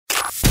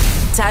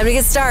Time to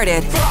get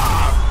started.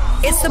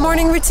 It's the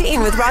morning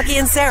routine with Rocki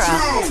and Sarah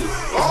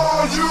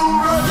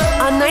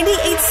on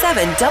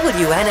 98.7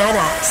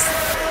 WNNS.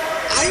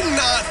 I'm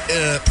not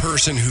a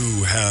person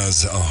who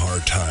has a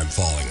hard time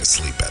falling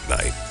asleep at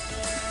night.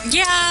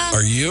 Yeah.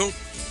 Are you?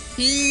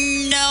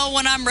 No,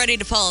 when I'm ready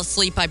to fall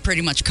asleep, I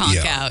pretty much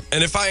conk out.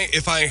 And if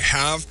I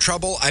have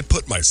trouble, I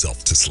put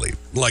myself to sleep.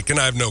 And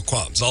I have no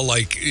qualms. I'll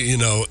glug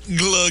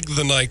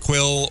the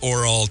NyQuil,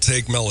 or I'll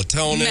take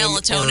melatonin or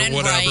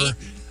whatever. Right.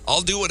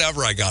 I'll do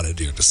whatever I got to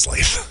do to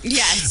sleep.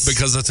 Yes.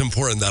 Because it's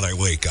important that I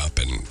wake up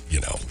and,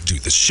 do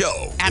the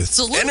show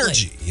Absolutely. with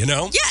energy,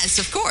 Yes,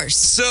 of course.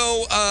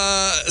 So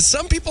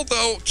some people,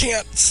 though,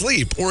 can't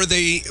sleep, or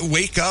they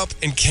wake up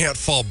and can't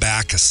fall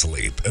back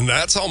asleep. And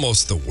that's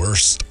almost the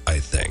worst, I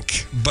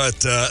think. But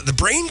the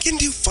brain can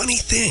do funny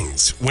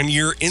things. When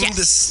you're in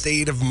this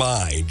state of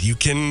mind, you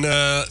can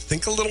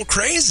think a little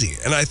crazy.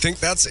 And I think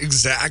that's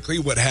exactly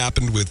what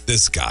happened with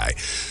this guy.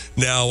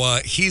 Now,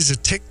 he's a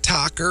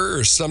TikToker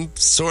or some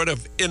sort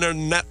of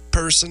internet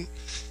person.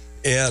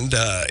 And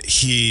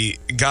he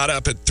got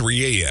up at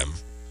 3 a.m.,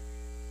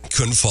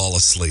 couldn't fall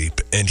asleep.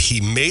 And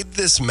he made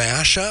this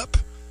mashup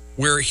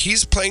where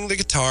he's playing the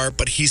guitar,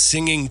 but he's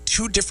singing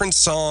two different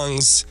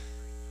songs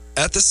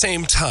at the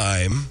same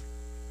time.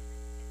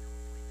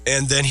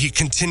 And then he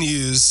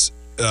continues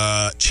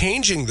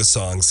changing the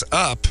songs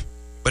up,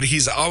 but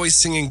he's always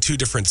singing two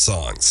different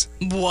songs.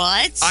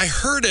 What? I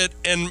heard it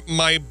and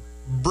my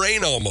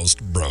brain almost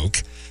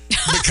broke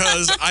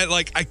because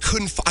I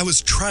couldn't. I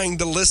was trying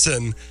to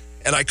listen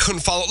and I couldn't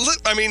follow.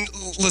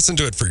 Listen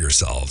to it for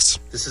yourselves.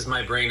 This is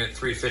my brain at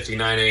 3:59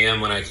 a.m.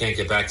 when I can't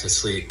get back to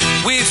sleep.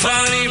 We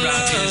found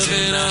love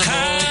in a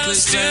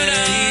hopeless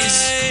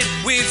tonight.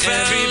 We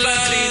found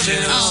everybody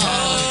just have a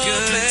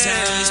good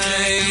time.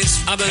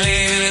 I believe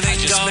in anything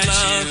called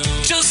love.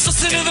 Just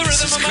listen to the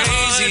rhythm of my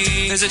heart.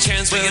 There's a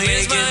chance we can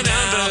make it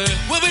now.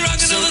 We'll be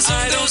rocking till the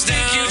sun goes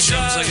down. Think you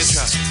drums like a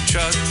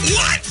truck.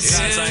 What?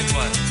 Sounds like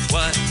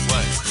what?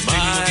 Maybe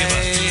we'll give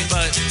up.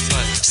 But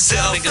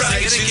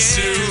self-righteous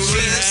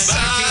suicide.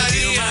 I can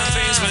feel my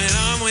face when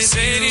I'm with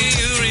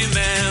you.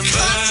 Remember?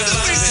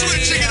 Constantly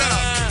switching it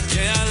up.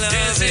 Yeah, I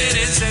love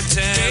it in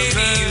September.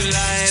 Baby, you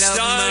light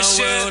up my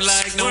world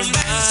like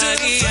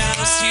nobody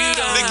else. You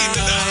don't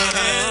have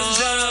hands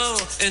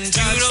up, and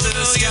you don't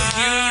know you're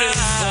beautiful.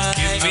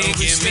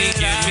 Give me a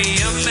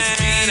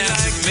man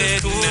after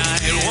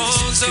midnight.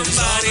 Won't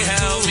somebody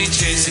help me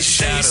chase the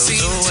shadows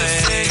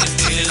away?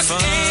 It's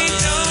fun.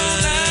 Ain't no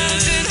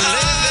mountain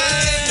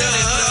high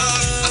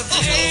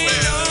enough.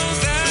 Ain't no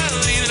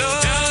valley low.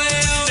 Now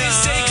they always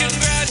say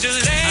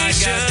congratulations. I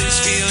got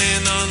this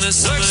feeling on the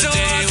summer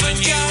day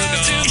when you were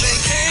gone.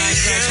 I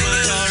crashed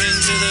my car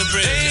into the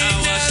bridge. I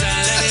watched I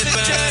let it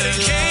burn.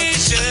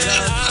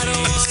 I don't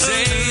want to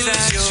say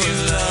that you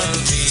love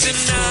me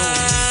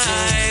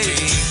tonight.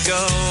 Go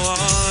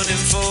on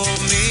and for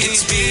me.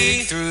 It's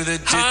me through the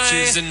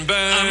ditches and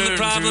burn. I'm the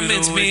problem.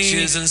 It's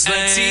me and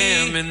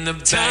slam in the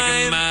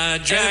back of my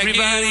drag.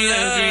 Everybody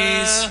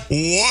agrees.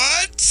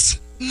 What?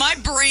 My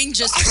brain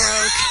just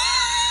broke.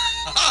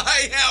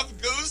 I have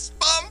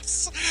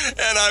goosebumps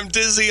and I'm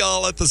dizzy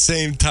all at the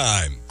same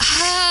time.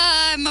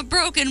 I'm a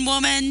broken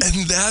woman.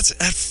 And that's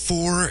at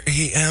 4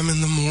 a.m. in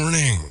the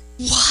morning.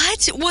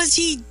 What was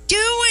he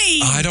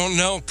doing? I don't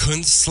know.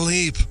 Couldn't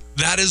sleep.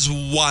 That is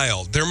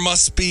wild. There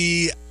must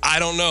be,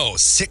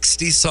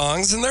 60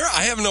 songs in there?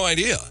 I have no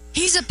idea.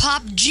 He's a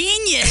pop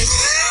genius.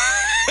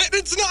 And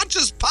it's not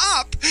just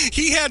pop.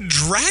 He had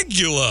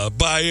Dragula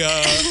by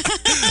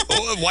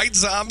White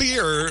Zombie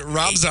or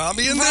Rob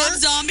Zombie in there. Rob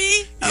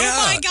Zombie? Yeah.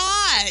 Oh my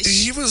gosh.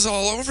 He was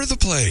all over the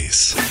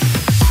place.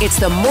 It's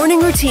the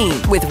morning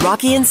routine with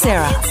Rocki and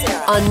Sarah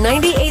on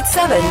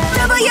 98.7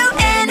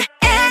 WNNS.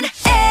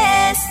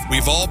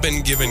 We've all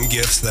been given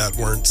gifts that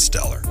weren't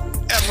stellar.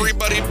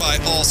 Everybody, by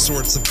all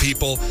sorts of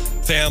people,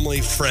 family,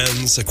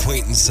 friends,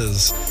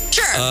 acquaintances.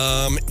 Sure.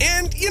 And,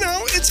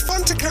 it's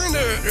fun to kind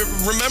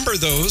of remember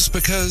those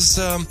because,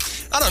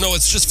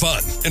 it's just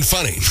fun and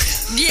funny.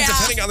 Yeah.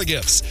 Depending on the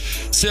gifts.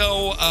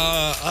 So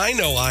I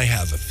know I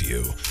have a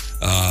few.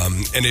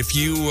 And if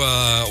you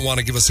want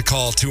to give us a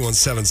call,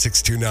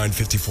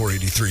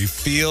 217-629-5483,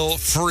 feel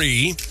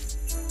free.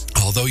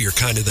 Although you're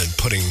kind of then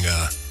putting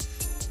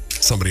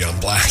somebody on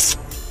blast.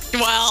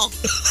 Well,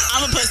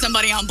 I'm going to put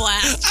somebody on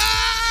blast.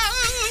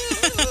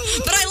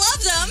 But I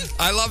love them.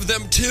 I love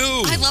them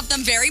too. I love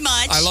them very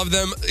much. I love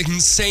them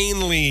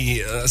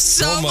insanely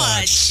so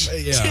much.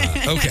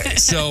 Yeah. Okay.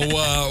 So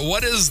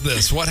what is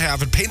this? What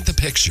happened? Paint the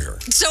picture.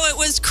 So it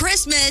was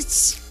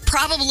Christmas.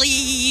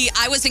 Probably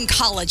I was in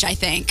college, I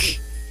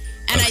think.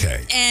 And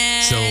okay.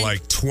 So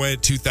like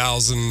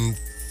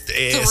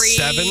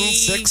 2007,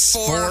 6,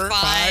 4,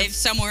 5,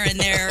 somewhere in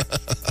there.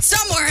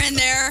 Somewhere in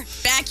there.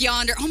 Back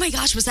yonder. Oh my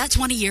gosh, was that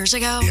 20 years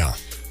ago? Yeah.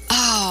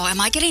 Oh,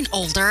 am I getting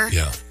older?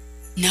 Yeah.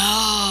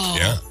 No.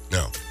 Yeah.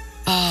 No.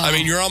 I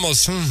mean, you're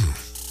almost.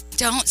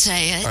 Don't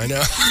say it. I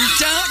know.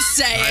 Don't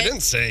say it. I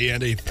didn't say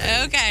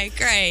anything. Okay,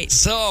 great.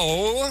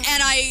 So.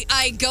 And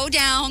I go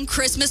down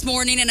Christmas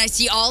morning and I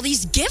see all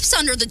these gifts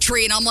under the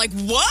tree. And I'm like,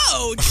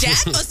 whoa,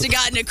 Dad must have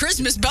gotten a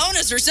Christmas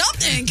bonus or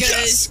something.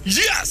 Yes.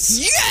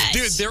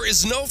 Dude, there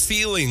is no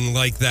feeling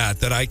like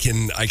that I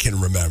can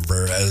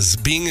remember as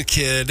being a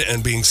kid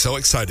and being so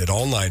excited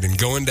all night and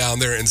going down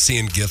there and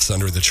seeing gifts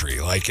under the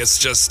tree. Like, it's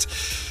just...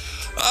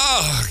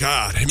 Oh,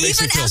 God. It makes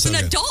me feel so good.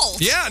 Even as an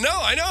adult. Yeah, no,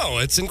 I know.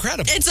 It's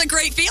incredible. It's a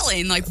great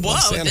feeling. Like,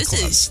 whoa,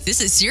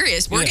 this is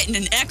serious. We're getting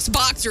an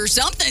Xbox or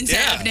something's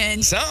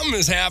happening. Something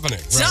is happening.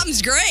 Right.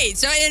 Something's great.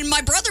 So, and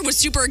my brother was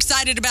super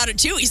excited about it,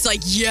 too. He's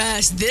like,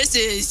 yes, this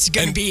is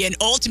going to be an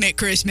ultimate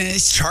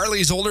Christmas.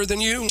 Charlie's older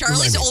than you?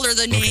 Charlie's older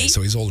than me. Okay,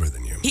 so he's older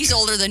than you. He's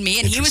older than me,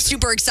 and he was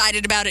super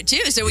excited about it,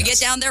 too. So we get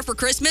down there for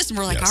Christmas, and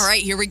we're like, all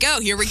right, here we go.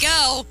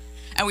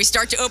 And we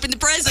start to open the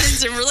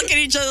presents, and we're looking at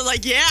each other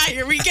like, yeah,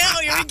 here we go.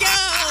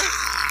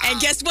 And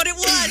guess what it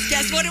was?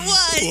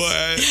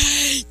 What?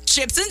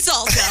 Chips and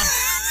salsa.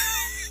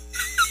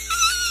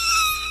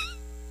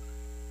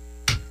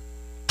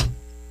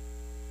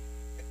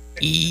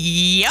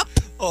 Yep.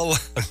 Hold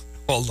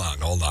on.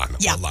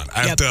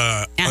 I have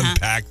to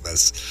unpack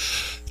this.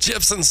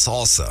 Chips and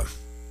salsa.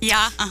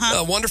 Yeah.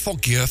 A wonderful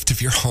gift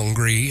if you're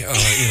hungry.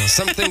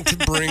 Something to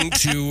bring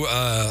to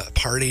a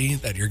party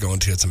that you're going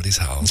to at somebody's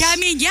house. Yeah, I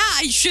mean,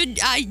 I should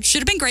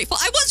have been grateful.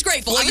 I was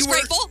grateful. Well, I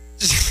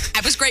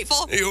was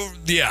grateful.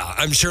 Yeah,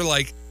 I'm sure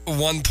like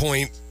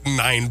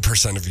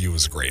 1.9% of you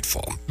was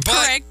grateful. But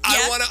correct.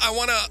 Yeah. I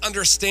want to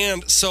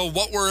understand. So,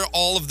 what were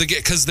all of the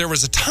gifts? Because there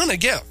was a ton of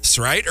gifts,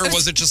 right? Or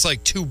was it just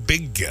like two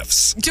big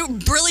gifts? Two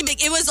really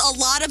big. It was a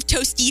lot of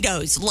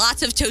Tostitos,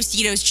 lots of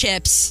Tostitos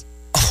chips,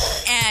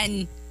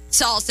 and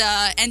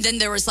salsa, and then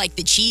there was like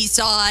the cheese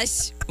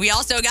sauce. We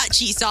also got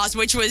cheese sauce,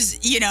 which was,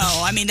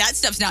 that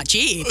stuff's not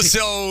cheap.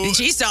 So the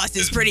cheese sauce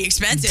is pretty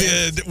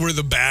expensive. Were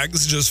the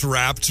bags just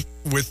wrapped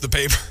with the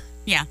paper?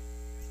 Yeah.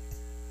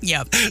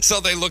 Yep. So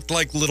they looked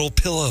like little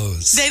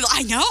pillows.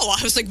 I know. I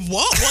was like,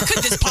 whoa, what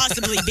could this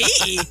possibly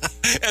be?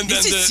 And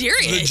this then is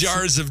serious. The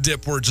jars of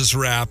dip were just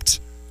wrapped.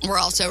 We're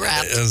also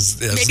wrapped. As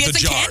maybe it's a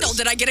jars. candle.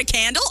 Did I get a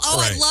candle? Oh,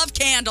 right. I love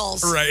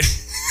candles. Right.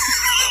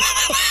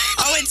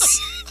 Oh,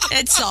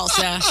 it's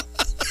salsa.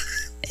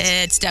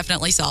 It's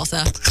definitely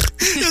salsa.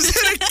 Is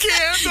it a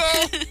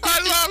candle? I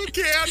love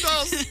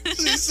candles,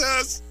 she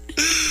says.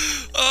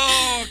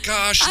 Oh,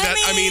 gosh.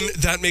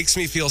 That makes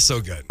me feel so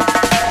good.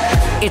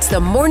 It's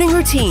the morning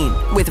routine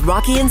with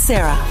Rocki and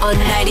Sarah on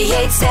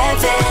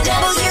 98.7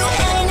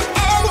 WNLS.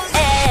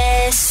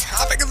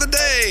 Topic of the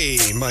day.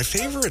 My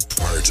favorite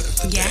part of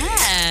the day.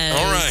 Yes.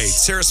 All right.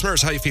 Sarah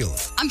Smurs, how you feeling?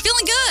 I'm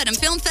feeling good. I'm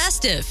feeling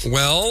festive.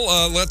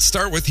 Well, let's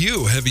start with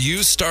you. Have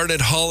you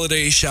started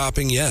holiday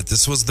shopping yet?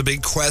 This was the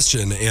big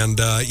question, and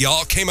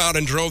y'all came out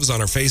in droves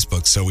on our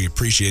Facebook, so we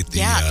appreciate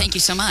the... thank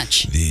you so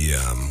much. The,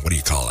 what do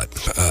you call it?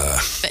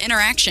 The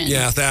interaction.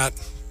 Yeah, that.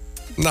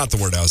 Not the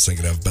word I was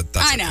thinking of, but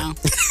that's I know.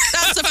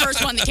 That was the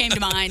first one that came to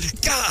mind.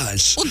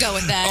 Gosh. We'll go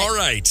with that. All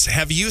right.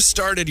 Have you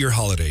started your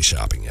holiday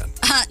shopping yet?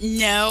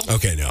 No.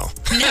 Okay, no.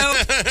 No. No,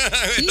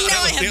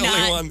 I have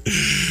not. One.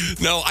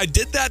 No, I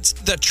did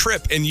that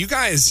trip, and you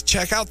guys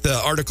check out the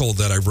article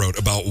that I wrote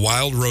about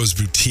Wild Rose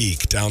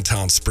Boutique,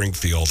 downtown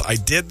Springfield. I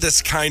did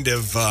this kind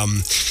of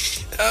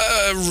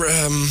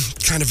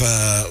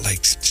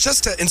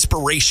just an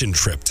inspiration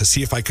trip to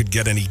see if I could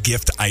get any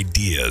gift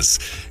ideas.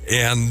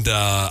 And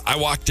I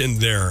walked in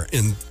there,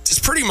 and it's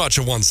pretty much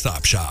a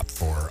one-stop shop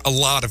for a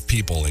lot of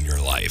people in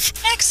your life.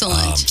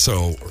 Excellent.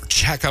 So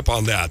check up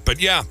on that. But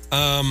yeah,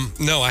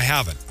 no, I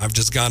haven't. I've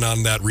just gone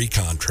on that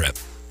recon trip.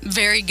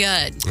 Very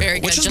good. Very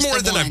good. Which is just more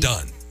than I've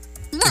done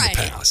in the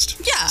past.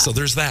 Yeah. So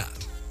there's that.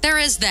 There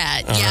is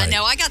that. All right.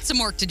 No, I got some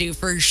work to do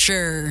for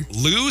sure.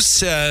 Lou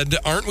said,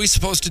 aren't we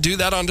supposed to do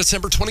that on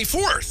December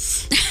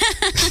 24th?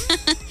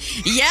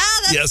 Yeah,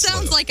 that yes,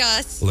 sounds Lou. like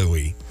us.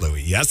 Louie.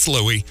 Yes,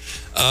 Louie.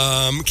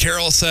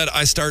 Carol said,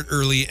 I start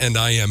early and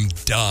I am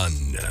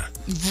done.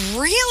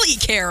 Really,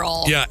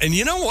 Carol? Yeah, and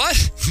you know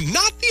what?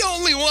 Not the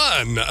only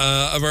one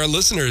of our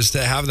listeners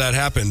to have that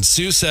happen.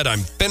 Sue said,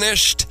 I'm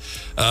finished.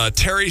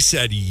 Terry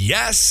said,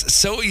 yes,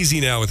 so easy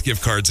now with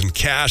gift cards and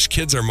cash.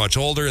 Kids are much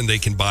older and they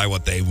can buy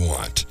what they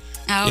want.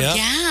 Oh,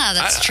 yeah,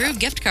 that's true.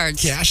 Gift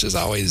cards. Cash is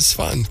always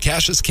fun.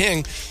 Cash is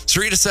king.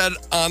 Sarita said,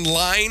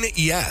 online,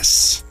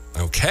 yes.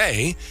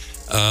 Okay.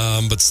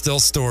 But still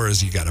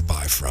stores you got to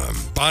buy from.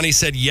 Bonnie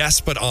said,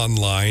 yes, but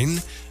online.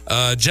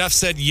 Jeff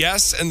said,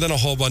 yes, and then a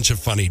whole bunch of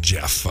funny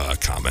Jeff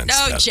comments.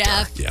 Oh,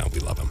 Jeff. Yeah, we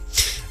love him.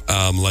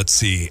 Let's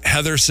see.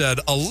 Heather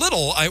said, a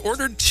little. I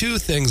ordered 2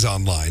 things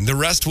online. The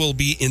rest will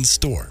be in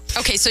store.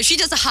 Okay, so she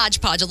does a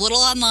hodgepodge, a little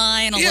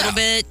online, a little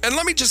bit. And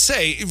let me just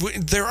say,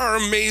 there are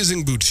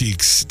amazing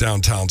boutiques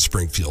downtown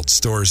Springfield,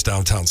 stores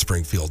downtown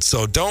Springfield.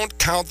 So don't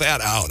count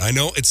that out. I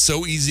know it's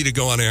so easy to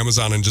go on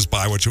Amazon and just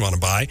buy what you want to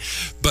buy.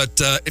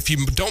 But if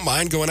you don't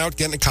mind going out,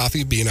 getting a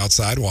coffee, being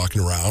outside,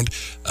 walking around,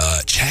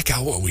 check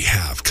out what we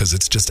have because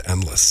it's just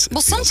endless.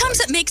 Well, sometimes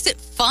it makes it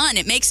fun.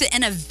 It makes it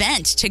an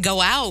event to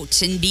go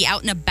out and be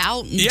out and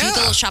about and do the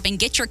little shopping,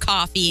 get your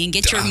coffee and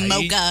get your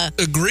mocha.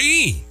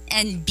 Agree.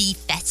 And be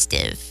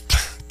festive.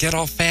 Get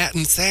all fat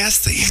and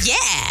sassy.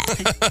 Yeah.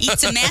 Eat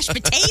some mashed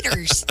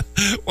potatoes.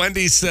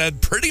 Wendy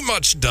said, pretty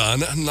much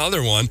done.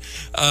 Another one.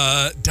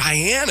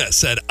 Diana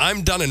said,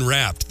 I'm done and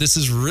wrapped. This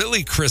is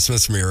really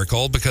Christmas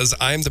miracle because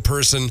I'm the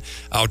person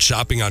out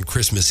shopping on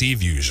Christmas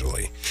Eve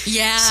usually.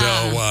 Yeah.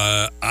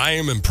 So I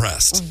am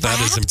impressed. Wrapped? That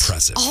is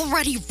impressive.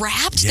 Already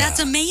wrapped? Yeah. That's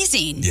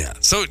amazing. Yeah.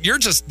 So you're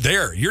just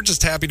there. You're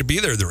just happy to be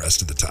there the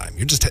rest of the time.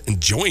 You're just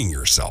enjoying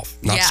yourself,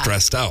 not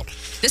stressed out.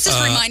 This is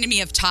reminding me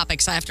of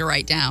topics I have to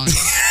write down.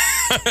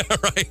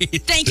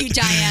 Right. Thank you,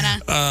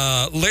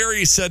 Diana.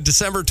 Larry said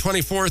December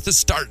 24th is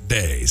start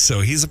day, so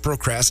he's a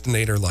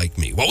procrastinator like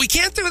me. Well, we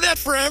can't do that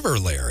forever,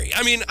 Larry.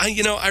 I mean,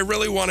 I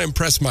really want to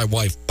impress my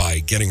wife by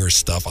getting her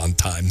stuff on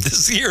time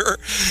this year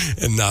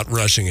and not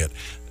rushing it.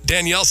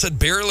 Danielle said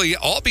barely.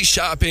 I'll be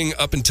shopping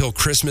up until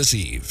Christmas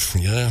Eve.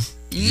 Yeah.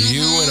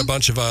 You and a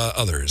bunch of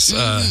others.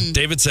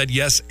 David said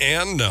yes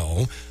and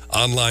no.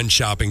 Online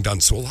shopping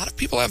done. So a lot of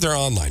people have their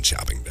online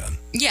shopping done.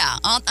 Yeah.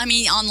 I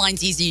mean,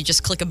 online's easy. You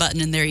just click a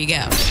button and there you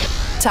go.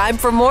 Time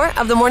for more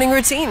of the morning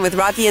routine with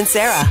Rocki and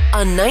Sarah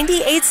on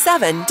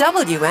 98.7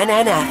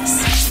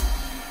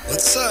 WNNS.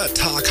 Let's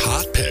talk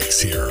hot picks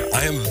here.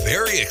 I am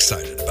very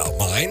excited about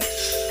mine.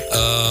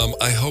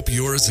 I hope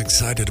you're as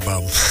excited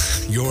about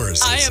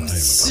yours. I as am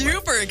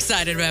super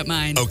excited about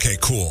mine. Okay,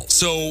 cool.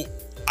 So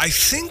I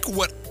think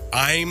what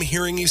I'm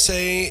hearing you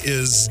say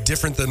is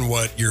different than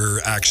what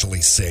you're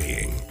actually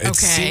saying. It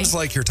seems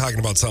like you're talking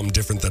about something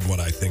different than what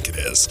I think it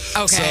is.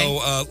 Okay.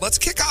 So let's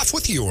kick off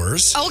with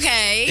yours.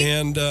 Okay.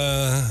 And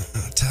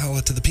tell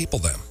it to the people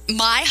then.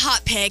 My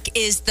hot pick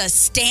is the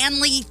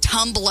Stanley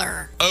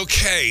Tumbler.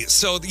 Okay,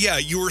 so yeah,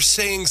 you were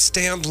saying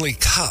Stanley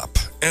Cup,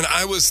 and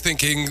I was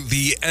thinking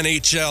the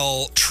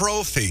NHL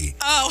trophy.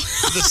 Oh.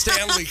 The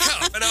Stanley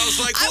Cup. And I was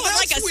like, well, I would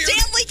like a weird.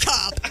 Stanley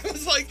Cup. I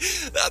was like,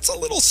 that's a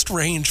little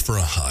strange for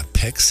a hot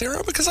pick,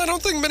 Sarah, because I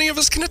don't think many of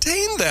us can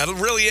attain that.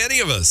 Really, any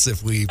of us,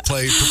 if we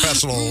play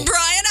professional. Brian,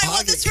 I want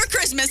hockey. this for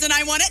Christmas, and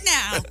I want it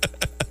now.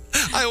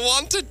 I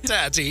want it,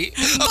 Daddy.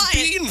 A Buy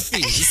bean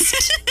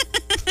feast.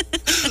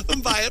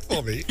 Buy it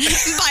for me. Buy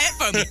it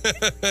for me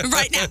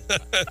right now.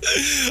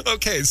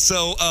 Okay,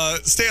 so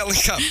Stanley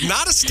Cup.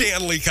 Not a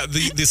Stanley Cup,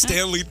 the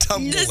Stanley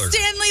Tumbler. The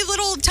Stanley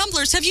little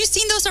tumblers. Have you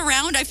seen those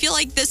around? I feel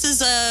like this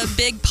is a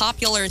big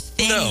popular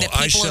thing that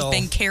people have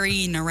been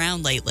carrying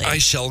around lately. I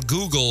shall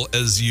Google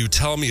as you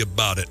tell me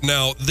about it.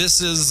 Now,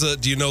 this is,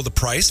 do you know the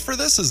price for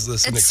this? Is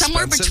this an expensive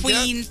somewhere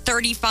between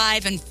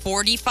 $35 and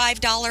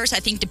 $45, I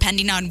think,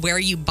 depending on where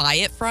you buy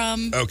it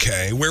from.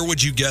 Okay, where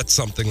would you get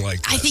something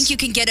like this? I think you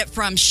can get it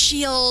from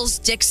Scheels,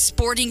 Dick's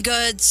Sporting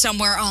Goods,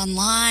 somewhere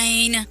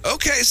online.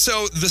 Okay,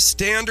 so the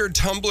standard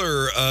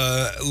tumbler,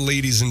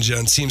 ladies and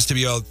gents, seems to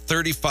be about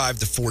 $35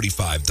 to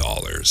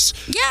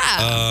 $45.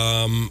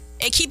 Yeah.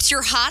 It keeps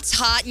your hots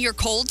hot and your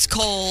colds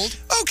cold.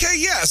 Okay,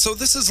 yeah. So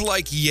this is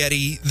like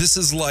Yeti. This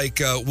is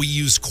like we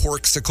use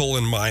Corksicle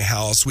in my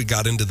house. We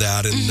got into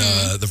that in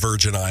the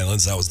Virgin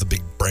Islands. That was the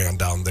big brand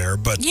down there.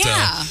 But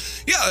yeah,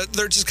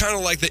 they're just kind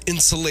of like the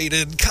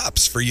insulated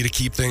cups for you to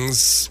keep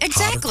things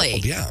hot or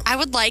cold. Yeah. I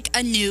would like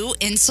a new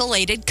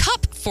insulated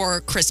cup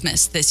for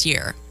Christmas this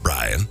year.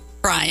 Brian.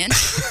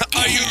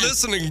 Are you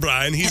listening,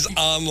 Brian? He's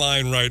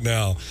online right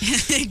now.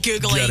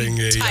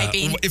 Googling,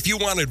 typing. If you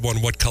wanted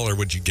one, what color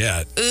would you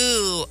get?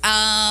 Ooh,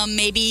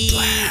 maybe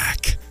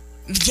black.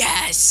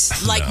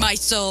 Yes, like my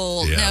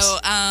soul. Yes.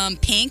 No,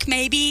 pink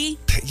maybe.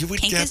 You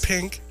would get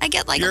pink? I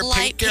get like You're a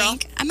light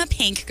pink. I'm a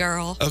pink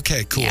girl.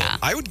 Okay, cool. Yeah.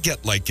 I would get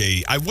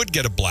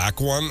a black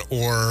one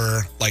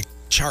or like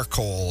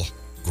charcoal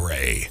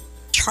gray.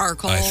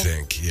 Charcoal. I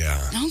think,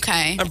 yeah.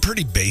 Okay. I'm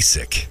pretty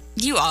basic.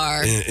 You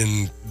are.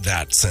 In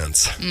that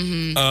sense.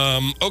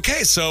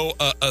 Okay, so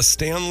a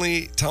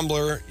Stanley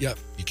tumbler. Yep,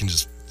 you can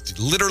just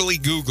literally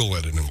Google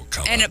it and it will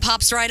come And up. it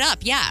pops right up,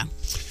 yeah.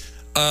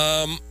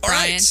 All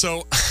right,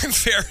 so I'm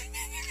very...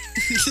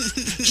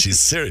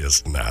 She's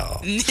serious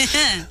now.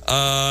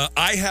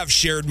 I have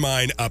shared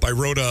mine up. I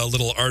wrote a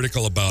little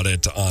article about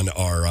it on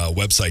our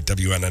website,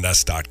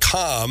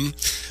 WNNS.com,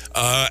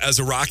 as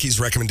a Rocki's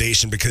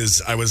recommendation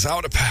because I was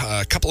out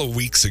a couple of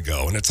weeks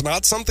ago, and it's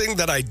not something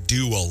that I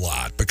do a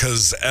lot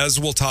because, as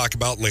we'll talk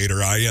about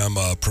later, I am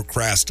a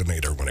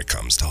procrastinator when it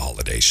comes to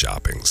holiday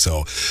shopping.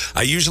 So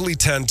I usually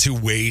tend to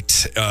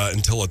wait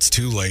until it's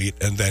too late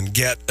and then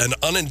get an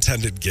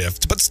unintended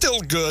gift, but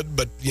still good,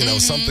 but,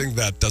 something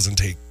that doesn't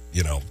take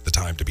the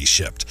time to be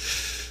shipped.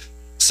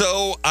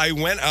 So I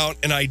went out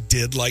and I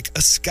did like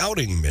a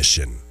scouting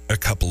mission a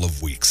couple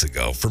of weeks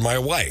ago for my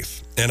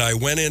wife. And I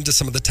went into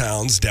some of the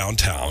towns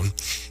downtown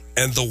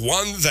And the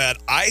one that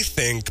I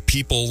think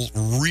people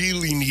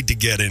really need to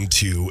get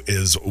into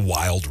is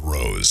Wild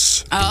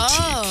Rose Boutique.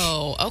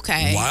 Oh,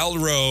 okay.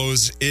 Wild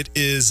Rose, it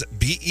is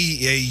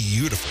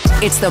beautiful.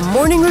 It's the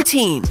morning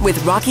routine with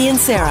Rocki and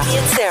Sarah.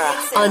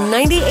 On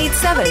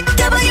 98.7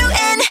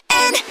 WNNS.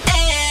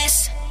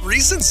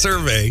 Recent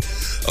survey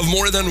of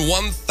more than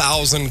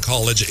 1,000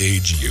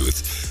 college-age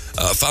youth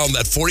found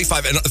that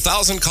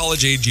 1,000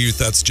 college-age youth,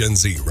 that's Gen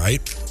Z,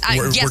 right?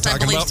 Yes, I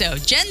believe so.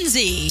 Gen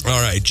Z.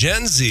 All right,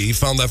 Gen Z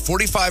found that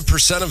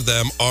 45% of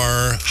them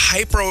are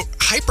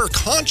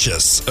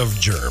hyper-conscious of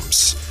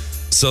germs.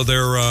 So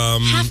they're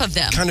half of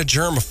them kind of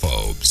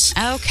germaphobes.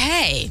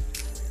 Okay.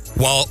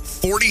 While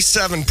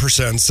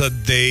 47%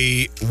 said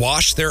they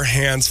wash their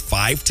hands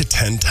 5 to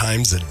 10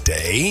 times a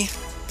day.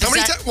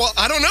 Well,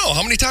 I don't know.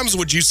 How many times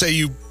would you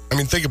say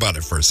think about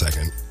it for a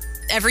second.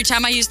 Every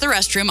time I use the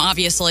restroom,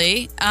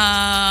 obviously.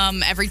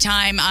 Every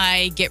time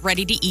I get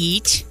ready to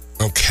eat.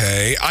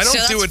 Okay. I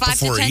don't do it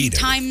before 5 to 10 eating.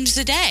 times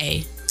a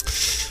day.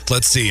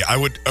 Let's see. I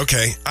would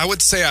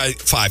say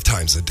 5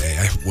 times a day.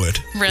 I would.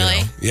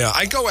 Really? Yeah.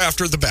 I go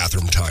after the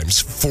bathroom times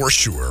for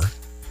sure.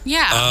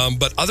 Yeah.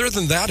 But other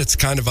than that, it's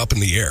kind of up in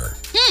the air.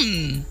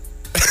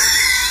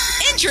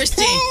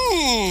 Interesting.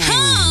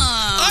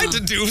 I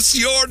deduce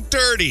you're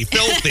dirty,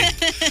 filthy.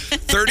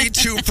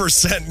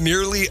 32%,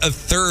 nearly a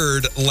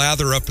third,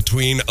 lather up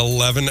between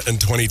 11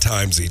 and 20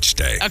 times each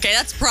day. Okay,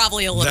 that's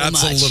probably a little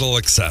That's much. a little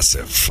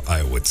excessive,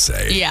 I would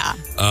say. Yeah.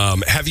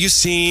 Have you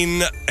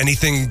seen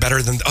anything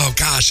better than... Oh,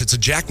 gosh, it's a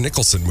Jack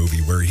Nicholson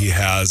movie where he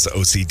has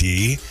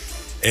OCD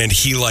and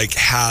he,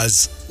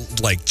 has,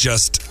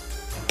 just...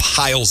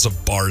 piles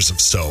of bars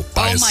of soap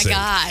by his sink.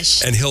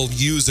 Gosh. And he'll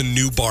use a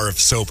new bar of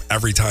soap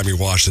every time he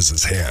washes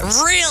his hands.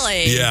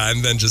 Really? Yeah,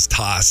 and then just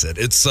toss it.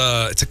 It's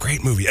a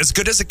great movie. As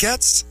good as it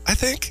gets, I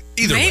think.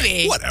 Either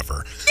way,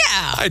 whatever.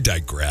 Yeah. I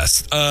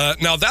digress.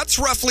 Now, that's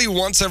roughly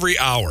once every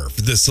hour,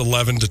 this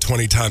 11 to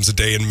 20 times a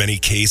day in many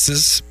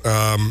cases.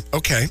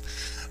 Okay.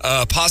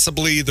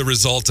 Possibly the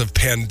result of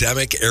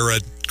pandemic-era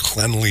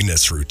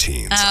cleanliness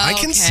routines. I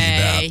can see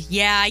that.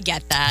 Yeah, I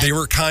get that. They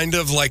were kind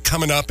of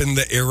coming up in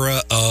the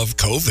era of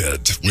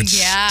COVID,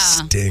 which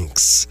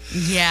stinks.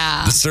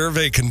 Yeah. The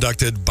survey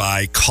conducted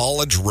by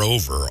College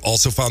Rover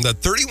also found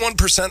that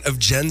 31% of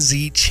Gen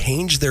Z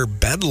change their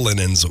bed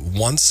linens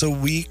once a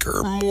week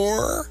or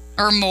more.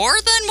 Or more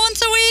than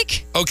once a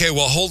week? Okay,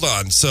 well, hold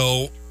on.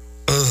 So...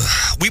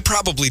 we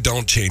probably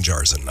don't change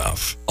ours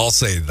enough. I'll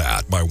say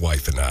that, my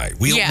wife and I.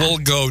 We'll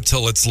go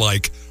till it's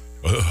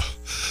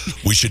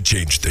we should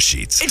change the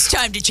sheets. It's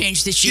time to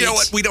change the sheets. You know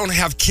what? We don't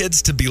have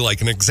kids to be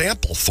an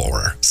example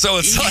for. So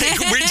it's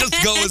we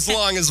just go as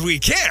long as we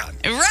can.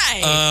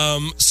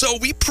 Right. So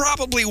we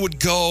probably would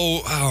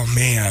go,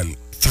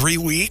 3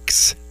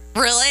 weeks.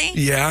 Really?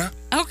 Yeah.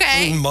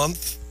 Okay. A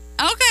month.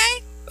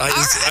 Okay.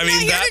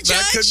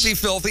 That could be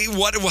filthy.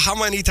 How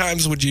many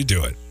times would you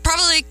do it?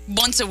 Probably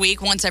once a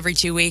week, once every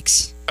 2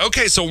 weeks.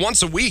 Okay, so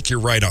once a week, you're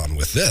right on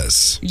with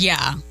this.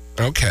 Yeah.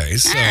 Okay,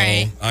 so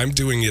I'm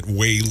doing it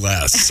way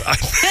less.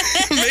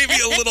 Maybe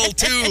a little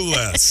too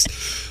less.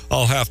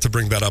 I'll have to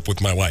bring that up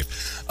with my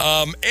wife.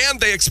 And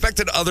they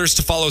expected others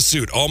to follow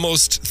suit.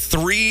 Almost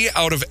 3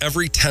 out of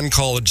every 10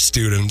 college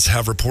students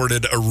have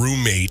reported a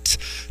roommate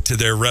to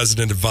their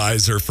resident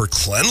advisor for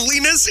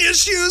cleanliness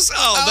issues.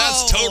 Oh,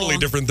 that's totally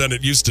different than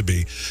it used to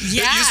be.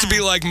 Yeah. It used to be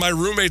my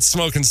roommate's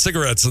smoking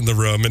cigarettes in the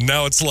room, and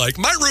now it's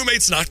my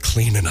roommate's not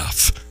clean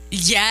enough.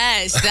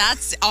 Yes,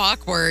 that's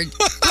awkward.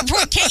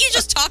 Can't you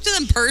just talk to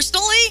them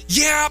personally?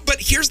 Yeah,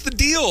 but here's the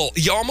deal.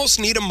 You almost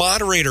need a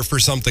moderator for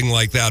something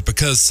like that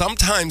because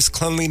sometimes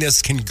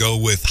cleanliness can go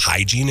with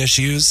hygiene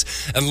issues.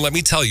 And let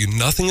me tell you,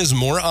 nothing is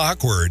more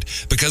awkward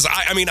because,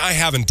 I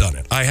haven't done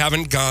it. I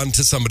haven't gone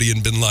to somebody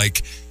and been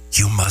like,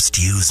 you must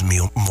use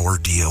more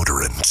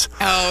deodorant.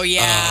 Oh,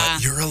 yeah.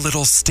 You're a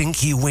little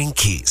stinky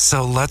winky.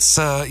 So let's,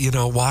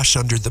 wash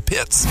under the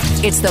pits.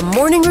 It's the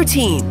morning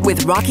routine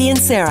with Rocki and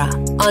Sarah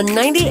on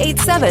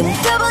 98.7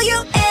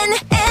 WNNS.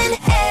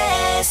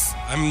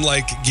 I'm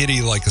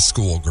giddy like a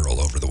schoolgirl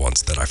over the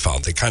ones that I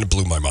found. They kind of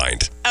blew my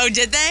mind. Oh,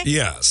 did they?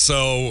 Yeah.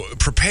 So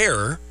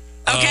prepare.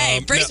 Okay,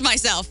 brace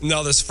myself.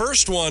 Now, this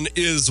first one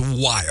is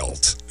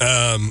wild.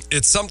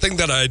 It's something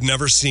that I'd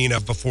never seen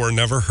of before,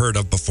 never heard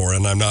of before,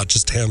 and I'm not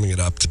just hamming it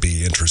up to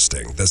be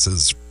interesting. This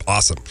is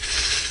awesome.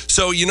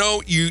 So,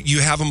 you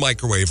have a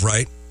microwave,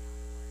 right?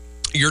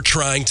 You're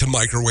trying to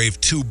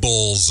microwave 2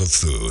 bowls of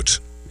food,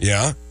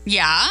 yeah?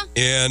 Yeah.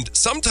 And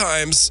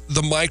sometimes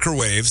the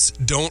microwaves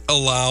don't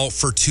allow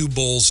for 2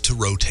 bowls to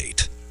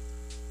rotate.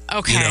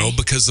 Okay.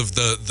 Because of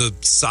the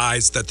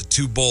size that the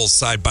 2 bowls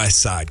side by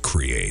side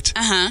create.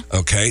 Uh-huh.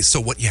 Okay,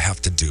 so what you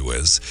have to do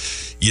is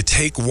you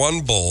take 1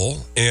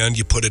 bowl and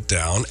you put it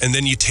down, and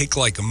then you take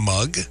a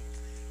mug,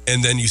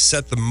 and then you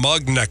set the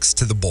mug next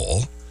to the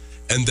bowl,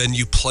 and then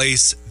you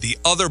place the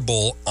other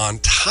bowl on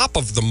top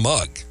of the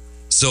mug.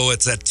 So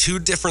it's at 2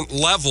 different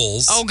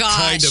levels,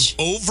 kind of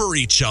over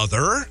each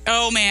other.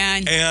 Oh,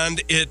 man.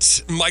 And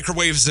it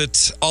microwaves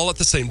it all at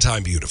the same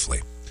time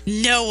beautifully.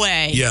 No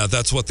way. Yeah,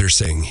 that's what they're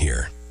saying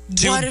here.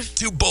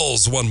 Two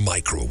bowls, one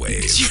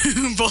microwave.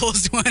 2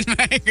 bowls, 1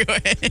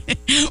 microwave.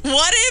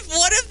 What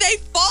if they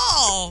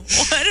fall?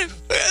 What if?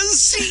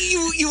 See,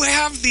 you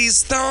have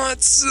these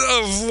thoughts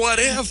of what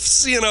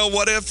ifs.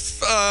 What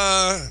if,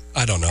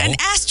 I don't know. An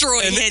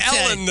asteroid hits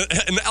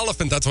it. An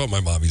elephant, that's what my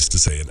mom used to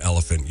say. An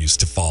elephant used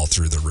to fall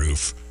through the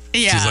roof.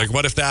 Yeah. She's like,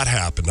 what if that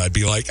happened? I'd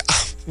be like,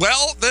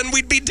 well, then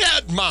we'd be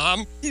dead,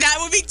 Mom. That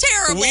would be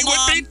terrible, We Mom.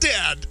 would be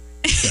dead.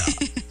 Yeah.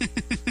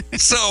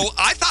 So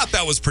I thought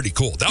that was pretty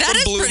cool. That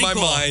one blew my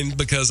mind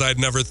because I'd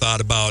never thought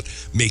about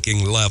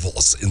making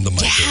levels in the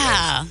microwave.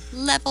 Yeah.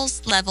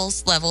 Levels.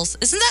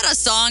 Isn't that a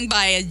song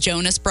by a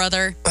Jonas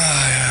brother?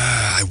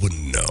 I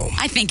wouldn't know.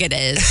 I think it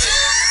is.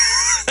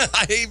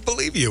 I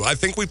believe you. I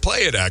think we play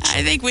it,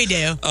 actually. I think we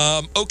do.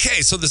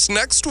 Okay, so this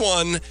next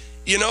one,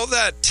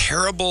 that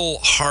terrible,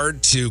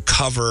 hard to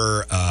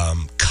cover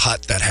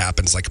cut that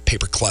happens, like a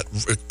paper cut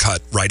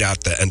right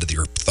out the end of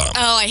your thumb.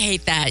 Oh, I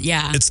hate that.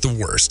 Yeah. It's the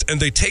worst. And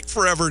they take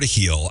forever to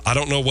heal. I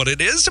don't know what it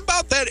is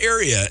about that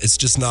area. It's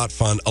just not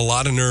fun. A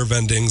lot of nerve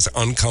endings,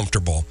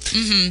 uncomfortable.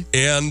 Mm-hmm.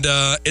 And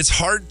it's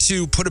hard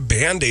to put a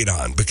Band-Aid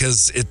on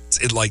because it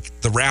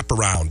like the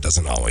wraparound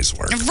doesn't always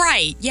work.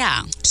 Right.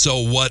 Yeah. So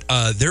what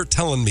they're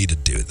telling me to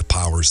do, the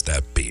powers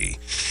that be,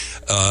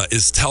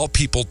 is tell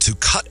people to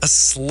cut a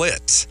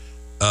slit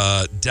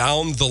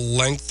down the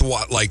length,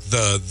 like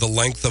the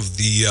length of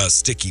the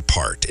sticky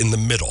part in the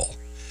middle.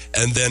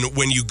 And then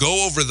when you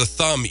go over the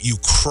thumb, you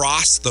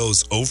cross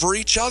those over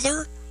each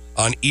other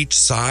on each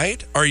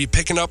side. Are you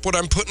picking up what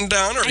I'm putting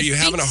down, or are you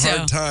having a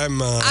hard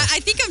time? I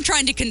think I'm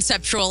trying to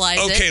conceptualize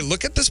it. Okay,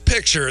 look at this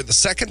picture, the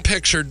second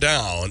picture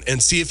down,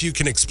 and see if you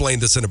can explain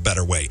this in a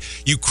better way.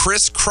 You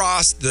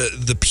crisscross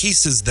the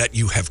pieces that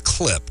you have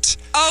clipped.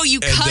 Oh, you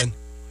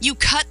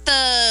cut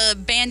the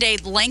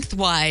Band-Aid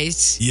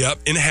lengthwise. Yep,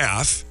 in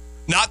half.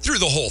 Not through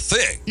the whole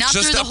thing. Not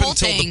just through the up whole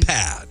until thing. the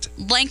pad.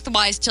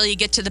 Lengthwise till you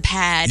get to the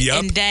pad. Yep.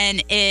 And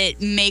then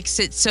it makes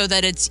it so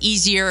that it's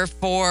easier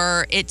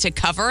for it to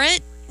cover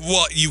it.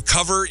 Well, you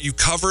cover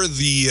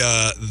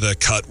the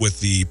cut with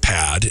the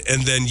pad,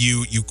 and then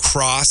you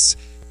cross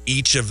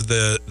each of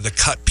the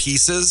cut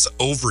pieces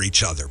over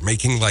each other,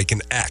 making like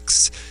an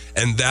X.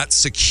 And that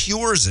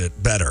secures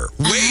it better.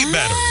 Way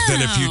better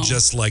than if you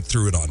just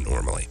threw it on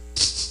normally.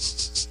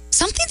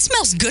 Something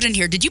smells good in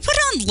here. Did you put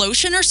on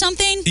lotion or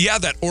something? Yeah,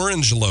 that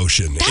orange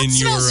lotion. That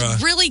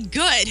smells really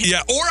good.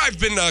 Yeah, or I've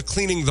been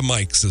cleaning the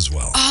mics as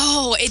well.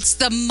 Oh, it's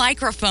the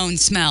microphone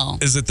smell.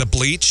 Is it the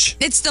bleach?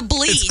 It's the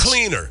bleach. It's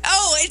cleaner.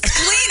 Oh, it's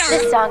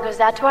cleaner. This song goes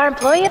out to our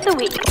employee of the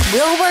week.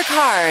 We'll work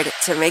hard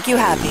to make you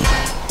happy.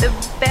 The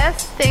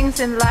best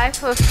things in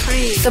life are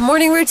free. The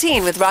Morning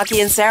Routine with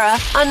Rocki and Sarah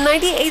on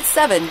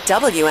 98.7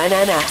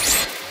 WNNX.